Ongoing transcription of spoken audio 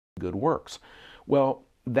good works. Well,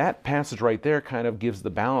 that passage right there kind of gives the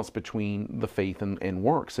balance between the faith and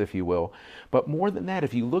works, if you will. But more than that,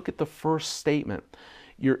 if you look at the first statement,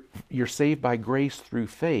 you're saved by grace through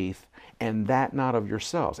faith, and that not of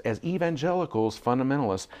yourselves. As evangelicals,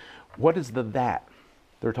 fundamentalists, what is the that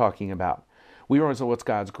they're talking about? We always know what's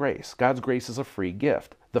God's grace. God's grace is a free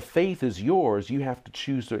gift. The faith is yours. You have to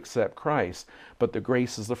choose to accept Christ, but the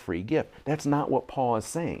grace is a free gift. That's not what Paul is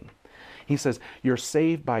saying. He says, you're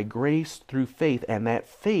saved by grace through faith, and that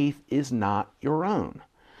faith is not your own.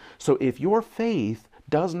 So if your faith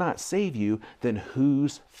does not save you, then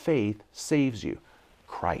whose faith saves you?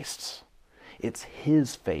 Christ's. It's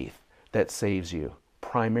His faith that saves you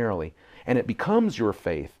primarily, and it becomes your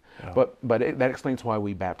faith. Yeah. But that explains why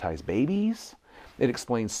we baptize babies. It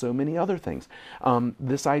explains so many other things.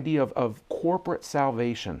 This idea of corporate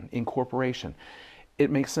salvation, incorporation,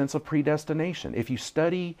 it makes sense of predestination. If you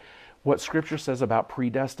study what Scripture says about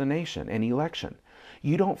predestination and election,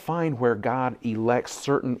 you don't find where God elects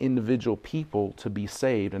certain individual people to be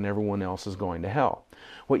saved and everyone else is going to hell.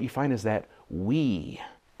 What you find is that we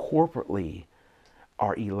corporately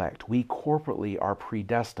are elect. We corporately are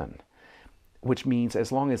predestined, which means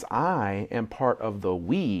as long as I am part of the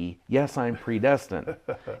we, yes, I'm predestined.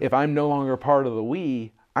 If I'm no longer part of the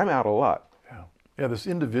we, I'm out of luck. Yeah, this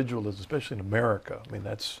individualism, especially in America, I mean,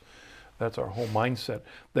 that's our whole mindset.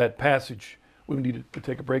 That passage, we need to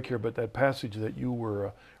take a break here, but that passage that you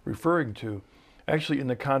were referring to, actually in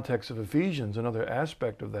the context of Ephesians, another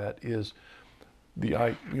aspect of that is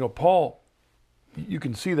Paul, you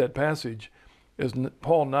can see that passage as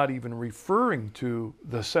Paul not even referring to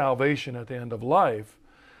the salvation at the end of life,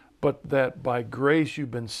 but that by grace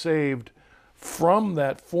you've been saved from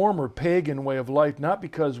that former pagan way of life, not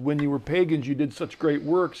because when you were pagans you did such great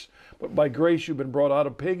works, but by grace you've been brought out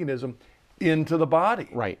of paganism into the body.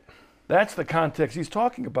 Right. That's the context he's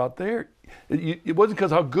talking about there. It wasn't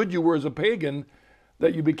because how good you were as a pagan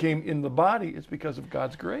that you became in the body. It's because of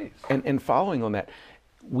God's grace. And following on that,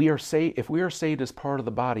 we are saved. If we are saved as part of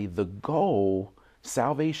the body, the goal,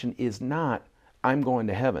 salvation is not I'm going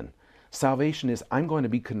to heaven. Salvation is I'm going to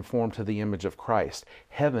be conformed to the image of Christ.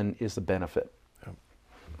 Heaven is the benefit.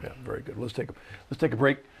 Yeah, very good. Let's take a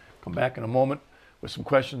break. Come back in a moment with some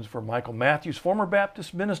questions for Michael Matthews, former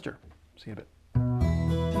Baptist minister. See you in a bit.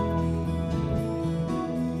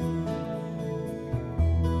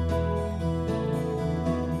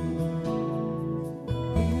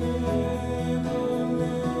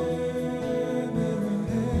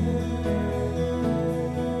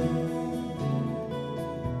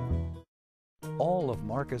 All of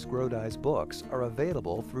Marcus Grodi's books are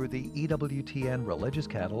available through the EWTN Religious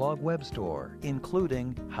Catalog web store,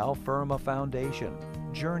 including How Firm a Foundation,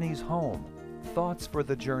 Journeys Home, Thoughts for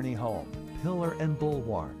the Journey Home, Pillar and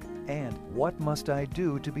Bulwark, and What Must I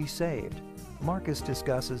Do to Be Saved? Marcus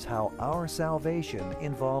discusses how our salvation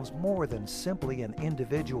involves more than simply an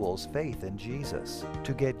individual's faith in Jesus.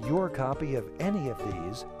 To get your copy of any of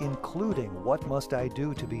these, including What Must I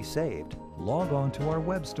Do to Be Saved, log on to our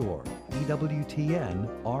web store,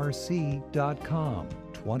 EWTNRC.com,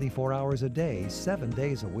 24 hours a day, 7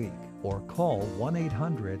 days a week, or call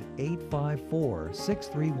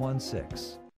 1-800-854-6316.